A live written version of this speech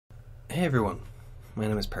Hey everyone, my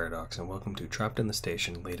name is Paradox and welcome to Trapped in the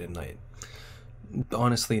Station Late at Night.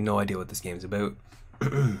 Honestly, no idea what this game's about.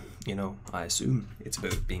 I assume it's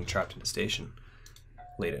about being trapped in a station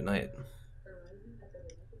late at night.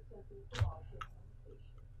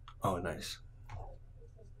 Oh, nice.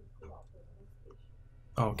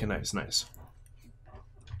 Oh, okay, nice.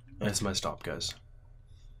 That's my stop, guys.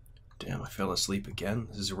 Damn, I fell asleep again.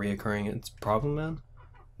 This is a reoccurring problem, man.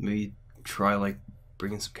 Maybe try,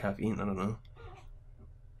 bringing some caffeine, I don't know.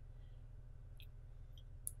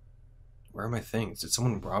 Where are my things? Did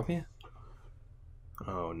someone rob me?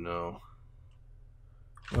 Oh no.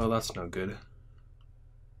 Well, that's no good.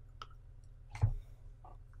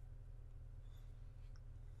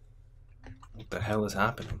 What the hell is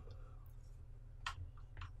happening?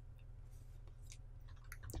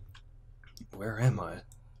 Where am I?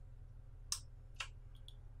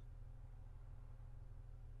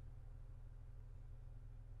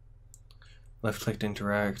 Left click to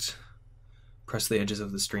interact. Press the edges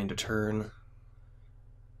of the screen to turn.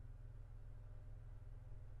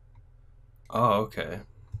 Oh, okay.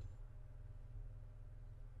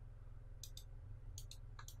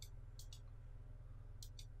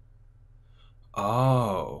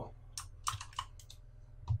 Oh.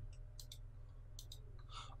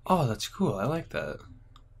 Oh, that's cool. I like that.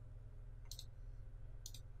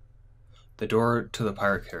 The door to the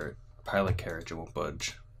pilot carriage won't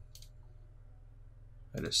budge.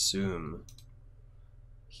 I'd assume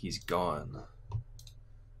he's gone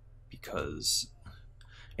because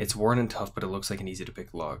it's worn and tough, but it looks like an easy to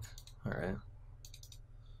pick lock. All right.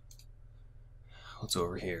 What's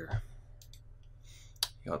over here?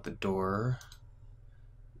 You got the door.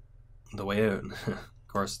 The way out. Of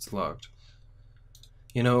course, it's locked.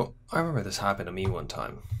 You know, I remember this happened to me one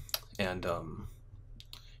time, and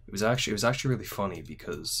it was actually really funny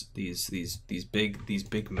because these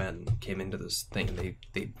big men came into this thing and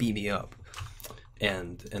they beat me up,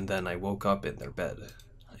 and then I woke up in their bed,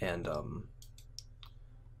 and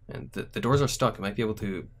the doors are stuck. I might be able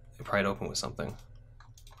to pry it open with something,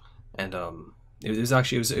 and it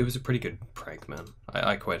was a pretty good prank, man.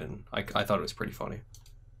 I thought it was pretty funny,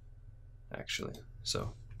 actually.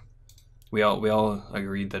 So we all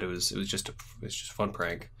agreed that it was just a fun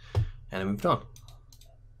prank, and I moved on.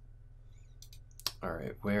 All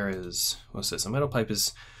right, what's this? A metal pipe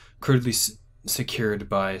is crudely secured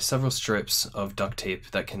by several strips of duct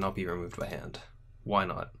tape that cannot be removed by hand. Why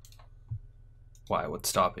not? Why? What's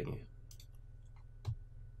stopping you?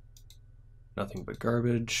 Nothing but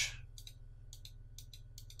garbage.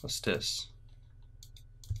 What's this?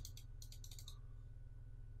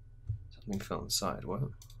 Something fell inside. What?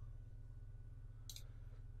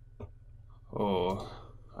 Oh,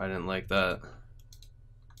 I didn't like that.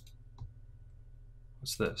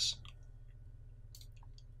 What's this?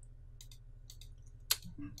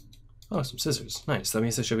 Oh, some scissors. Nice. That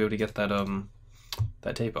means I should be able to get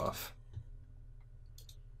that tape off.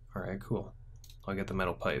 All right, cool. I'll get the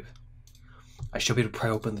metal pipe. I should be able to pry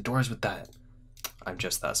open the doors with that. I'm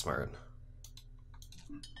just that smart.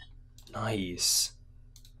 Nice.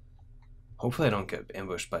 Hopefully I don't get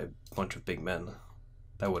ambushed by a bunch of big men.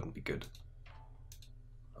 That wouldn't be good.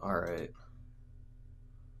 All right.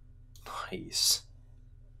 Nice.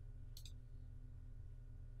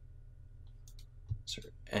 Is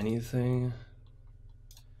there anything?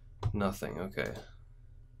 Nothing, okay.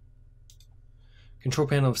 Control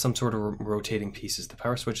panel of some sort of rotating pieces. The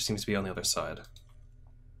power switch seems to be on the other side.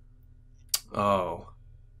 Oh.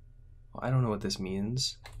 I don't know what this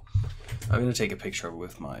means. I'm gonna take a picture of it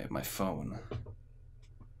with my phone.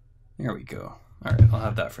 There we go. Alright, I'll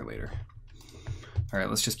have that for later. Alright,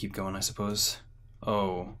 let's just keep going, I suppose.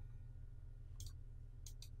 Oh.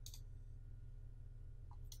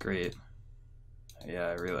 Great. Yeah,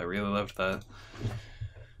 I really loved that.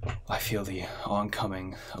 I feel the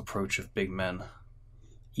oncoming approach of big men.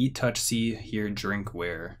 Eat, touch, see, hear, drink,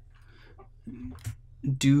 wear.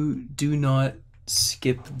 Do not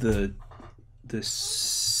skip the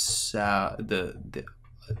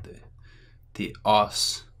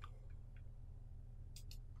os.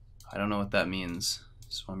 I don't know what that means,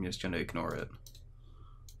 so I'm just gonna ignore it.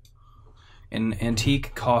 An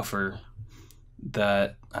antique coffer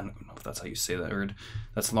that, I don't know if that's how you say that word,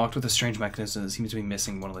 that's locked with a strange mechanism that seems to be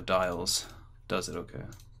missing one of the dials. Does it? Okay.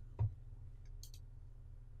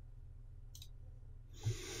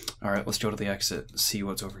 Alright, let's go to the exit, see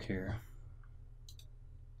what's over here.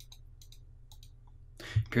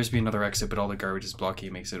 Appears to be another exit, but all the garbage is blocky.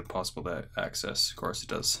 It makes it impossible to access. Of course it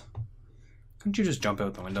does. Couldn't you just jump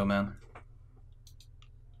out the window, man?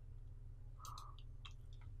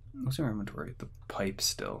 What's our inventory? The pipe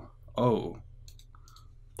still. Oh.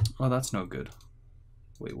 Oh, that's no good.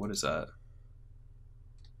 Wait, what is that?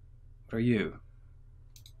 What are you?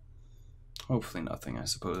 Hopefully nothing, I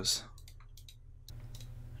suppose.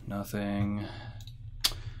 Nothing. Man,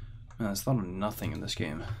 there's a lot of nothing in this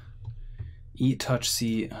game. Eat, touch,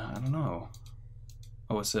 see. I don't know.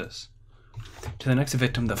 Oh, what's this? To the next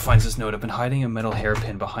victim that finds this note, I've been hiding a metal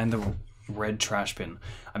hairpin behind the red trash bin.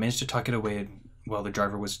 I managed to tuck it away while the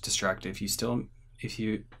driver was distracted. If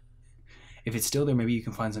it's still there, maybe you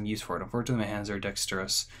can find some use for it. Unfortunately, my hands are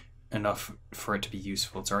dexterous enough for it to be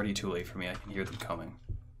useful. It's already too late for me. I can hear them coming.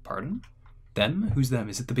 Pardon? Them? Who's them?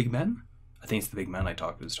 Is it the big men? I think it's the big men I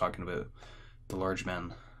was talking about. The large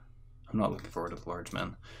men. I'm not looking forward to the large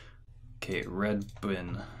men. Okay, red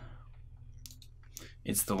bin.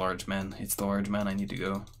 It's the large men. It's the large men. I need to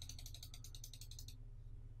go.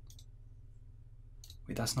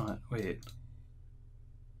 Wait, that's not... Wait.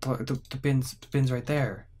 The bin's right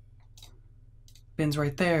there. Bin's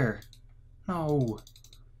right there. No.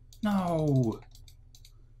 No.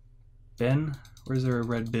 Bin? Where's there a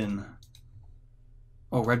red bin?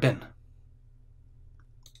 Oh, red bin.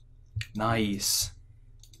 Nice.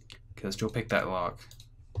 Okay, let's go pick that lock.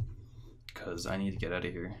 Because I need to get out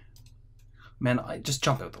of here. Man, I just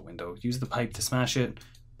jump out the window. Use the pipe to smash it.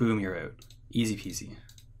 Boom, you're out. Easy peasy.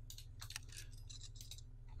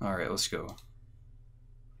 Alright, let's go.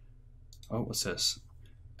 Oh, what's this?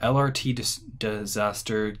 LRT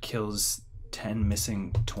disaster kills 10,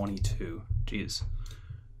 missing 22. Jeez.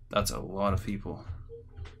 That's a lot of people.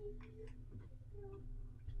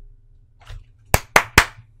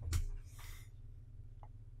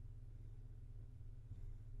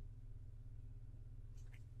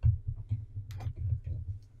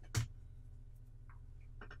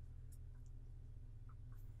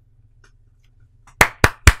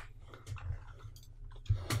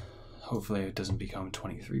 Hopefully it doesn't become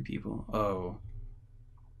 23 people. Oh.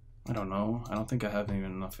 I don't know. I don't think I have even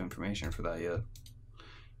enough information for that yet.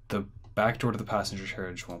 The back door to the passenger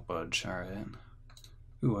carriage won't budge. Alright.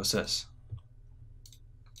 Ooh, what's this?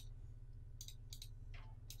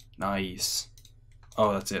 Nice.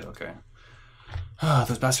 Oh, that's it. Okay.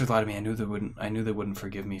 Those bastards lied to me. I knew they wouldn't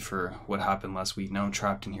forgive me for what happened last week. Now I'm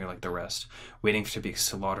trapped in here like the rest, waiting to be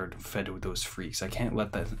slaughtered and fed with those freaks. I can't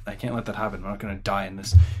let that happen. I'm not gonna die in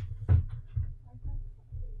this.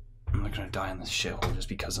 I'm not gonna die in this shithole just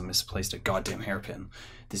because I misplaced a goddamn hairpin.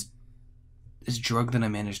 This drug that I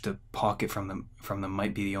managed to pocket from them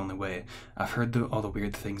might be the only way. I've heard all the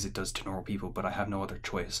weird things it does to normal people, but I have no other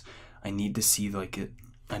choice. I need to see like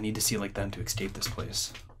them to escape this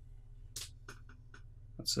place.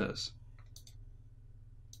 What's this?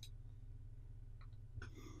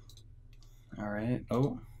 Alright.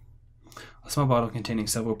 Oh. A small bottle containing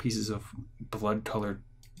several pieces of blood-colored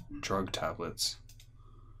drug tablets.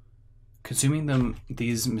 Consuming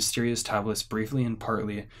these mysterious tablets briefly and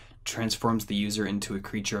partly transforms the user into a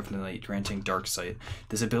creature of the night, granting dark sight.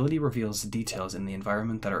 This ability reveals details in the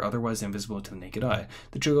environment that are otherwise invisible to the naked eye.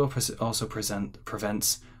 The drug also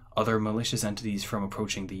prevents other malicious entities from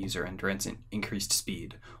approaching the user and grants increased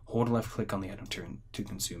speed. Hold left click on the item to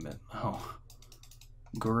consume it. Oh,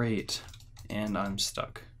 great. And I'm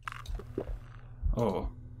stuck. Oh.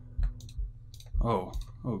 Oh.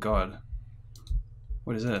 Oh god.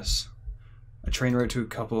 What is this? A train route to a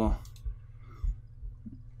couple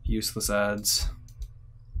useless ads.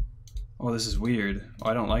 Oh, this is weird. Oh,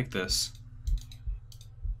 I don't like this.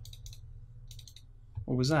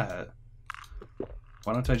 What was that?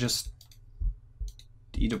 Why don't I just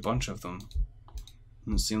eat a bunch of them?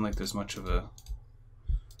 Doesn't seem like there's much of a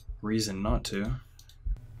reason not to.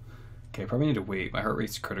 Okay, I probably need to wait. My heart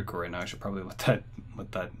rate's critical right now. I should probably let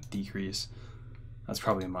that decrease. That's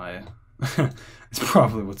probably my it's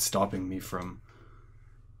probably what's stopping me from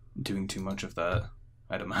doing too much of that,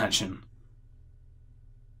 I'd imagine.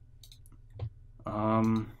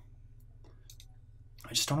 I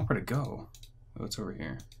just don't know where to go. What's over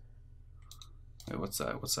here? Wait, what's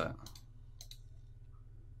that? What's that?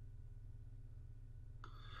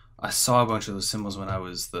 I saw a bunch of those symbols when I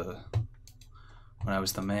was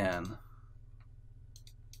the man.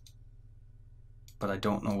 But I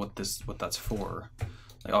don't know what that's for.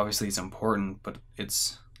 Like, obviously it's important, but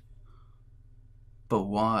it's... But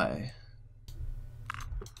why?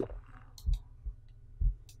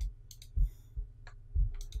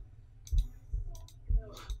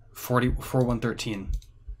 $41.13.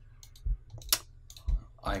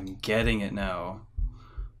 I'm getting it now.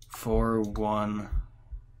 4-1.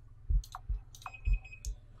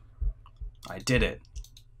 I did it.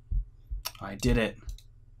 I did it.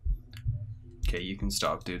 Okay, you can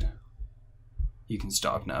stop, dude. You can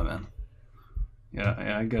stop now, man.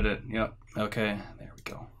 Yeah, I got it. Yep. Okay, there we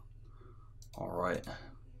go. Alright.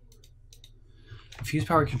 Fuse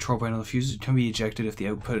power control panel. The fuse can be ejected if the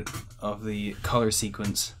output of the color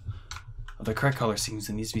sequence, of the correct color sequence,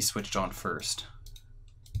 it needs to be switched on first.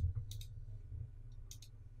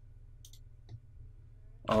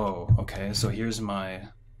 Oh, okay, so here's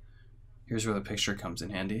where the picture comes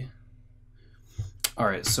in handy.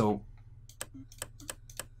 Alright, so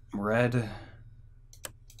red,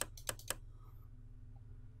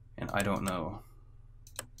 and I don't know.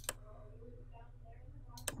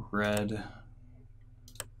 Red.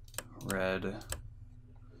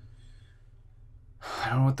 I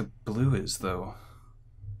don't know what the blue is though.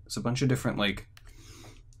 There's a bunch of different like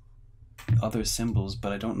other symbols,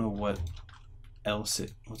 but I don't know what else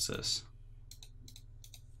it. What's this?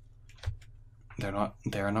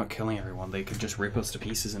 They are not killing everyone. They could just rip us to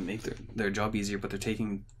pieces and make their job easier, but they're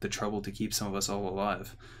taking the trouble to keep some of us all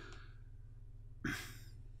alive.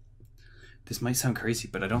 This might sound crazy,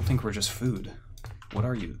 but I don't think we're just food. What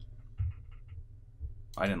are you?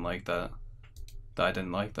 I didn't like that. I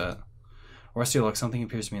didn't like that. Worst of your luck, something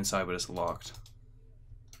appears to be inside, but it's locked.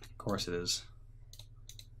 Of course it is.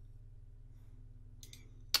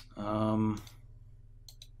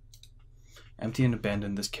 Empty and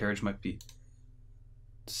abandoned. This carriage might be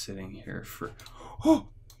sitting here for. Oh!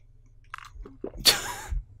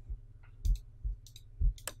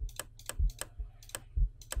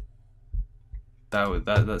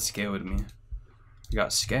 that scared me. I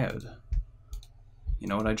got scared. You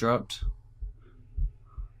know what I dropped?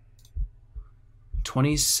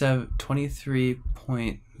 23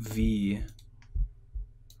 point V.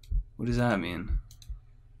 What does that mean?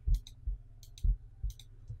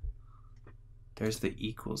 There's the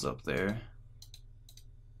equals up there.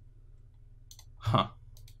 Huh.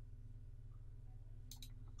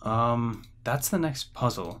 That's the next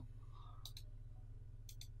puzzle.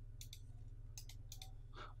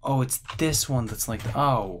 Oh, it's this one that's like,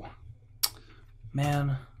 oh.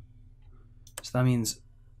 Man. So that means,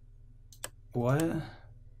 what?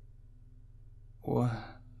 What?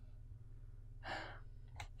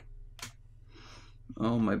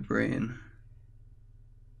 Oh, my brain.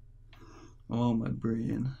 Oh, my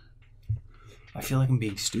brain. I feel like I'm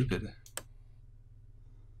being stupid.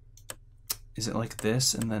 Is it like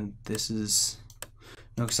this and then this is...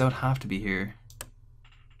 No, because that would have to be here.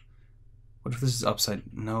 What if this is upside?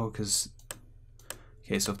 No, because...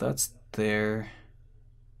 Okay, so if that's there,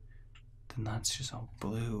 then that's just all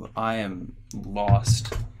blue. I am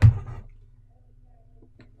lost.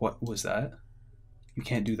 What was that? You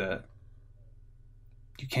can't do that.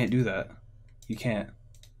 You can't do that. You can't.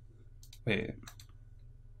 Wait.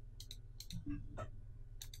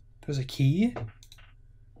 There's a key?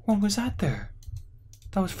 When was that there?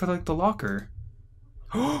 That was for like the locker.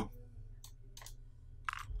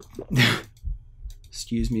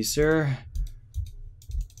 Excuse me, sir.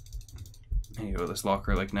 There you go, this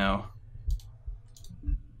locker like now.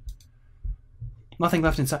 Nothing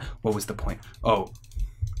left inside. What was the point? Oh.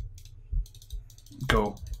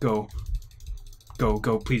 Go, go. Go,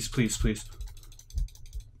 go, please, please, please.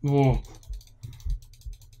 Whoa.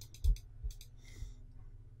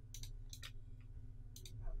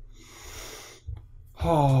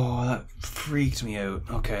 Oh, that freaked me out.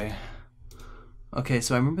 Okay. Okay,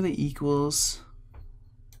 so I remember the equals.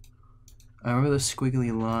 I remember the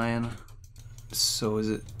squiggly line. So is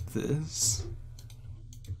it this?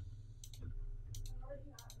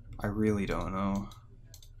 I really don't know.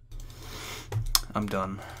 I'm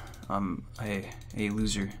done. Hey,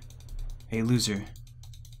 loser. Hey, loser.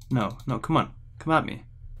 No, no, come on. Come at me.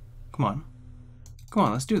 Come on. Come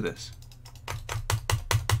on, let's do this.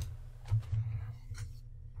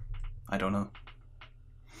 I don't know.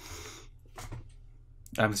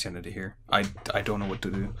 I'm just ended it here. I don't know what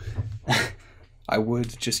to do. I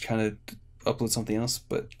would just kind of upload something else,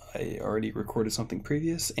 but I already recorded something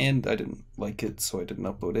previous and I didn't like it, so I didn't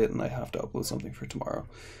upload it, and I have to upload something for tomorrow.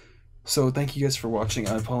 So thank you guys for watching.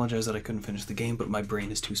 I apologize that I couldn't finish the game, but my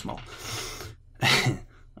brain is too small.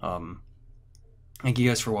 Thank you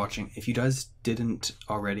guys for watching. If you guys didn't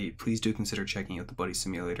already, please do consider checking out the Buddy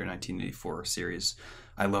Simulator 1984 series.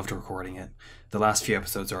 I loved recording it. The last few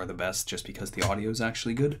episodes are the best just because the audio is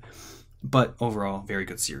actually good, but overall, very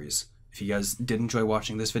good series. If you guys did enjoy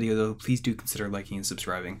watching this video though, please do consider liking and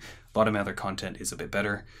subscribing. A lot of my other content is a bit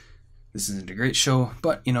better. This isn't a great show,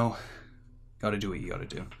 but you know, gotta do what you gotta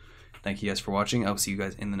do. Thank you guys for watching. I'll see you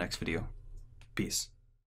guys in the next video. Peace.